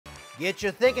Get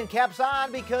your thinking caps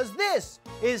on because this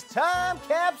is Time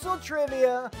Capsule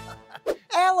Trivia.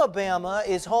 Alabama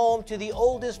is home to the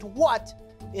oldest what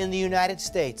in the United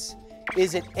States?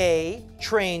 Is it A,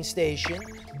 train station,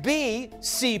 B,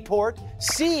 seaport,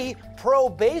 C, pro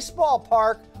baseball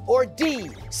park, or D,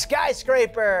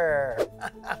 skyscraper?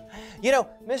 You know,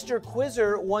 Mr.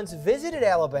 Quizzer once visited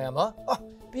Alabama. Oh,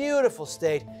 beautiful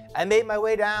state. I made my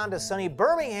way down to sunny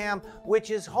Birmingham, which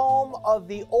is home of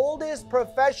the oldest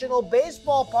professional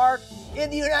baseball park in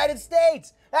the United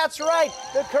States. That's right,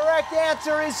 the correct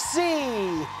answer is C.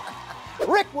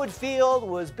 Rickwood Field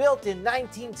was built in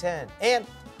 1910 and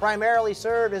primarily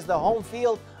served as the home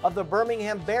field of the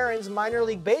Birmingham Barons minor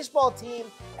league baseball team,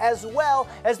 as well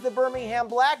as the Birmingham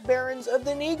Black Barons of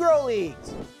the Negro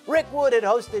Leagues. Rickwood had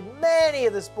hosted many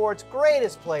of the sport's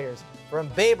greatest players, from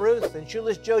Babe Ruth and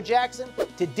Shoeless Joe Jackson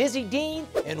to Dizzy Dean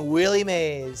and Willie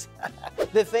Mays.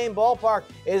 The famed ballpark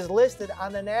is listed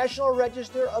on the National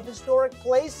Register of Historic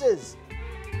Places.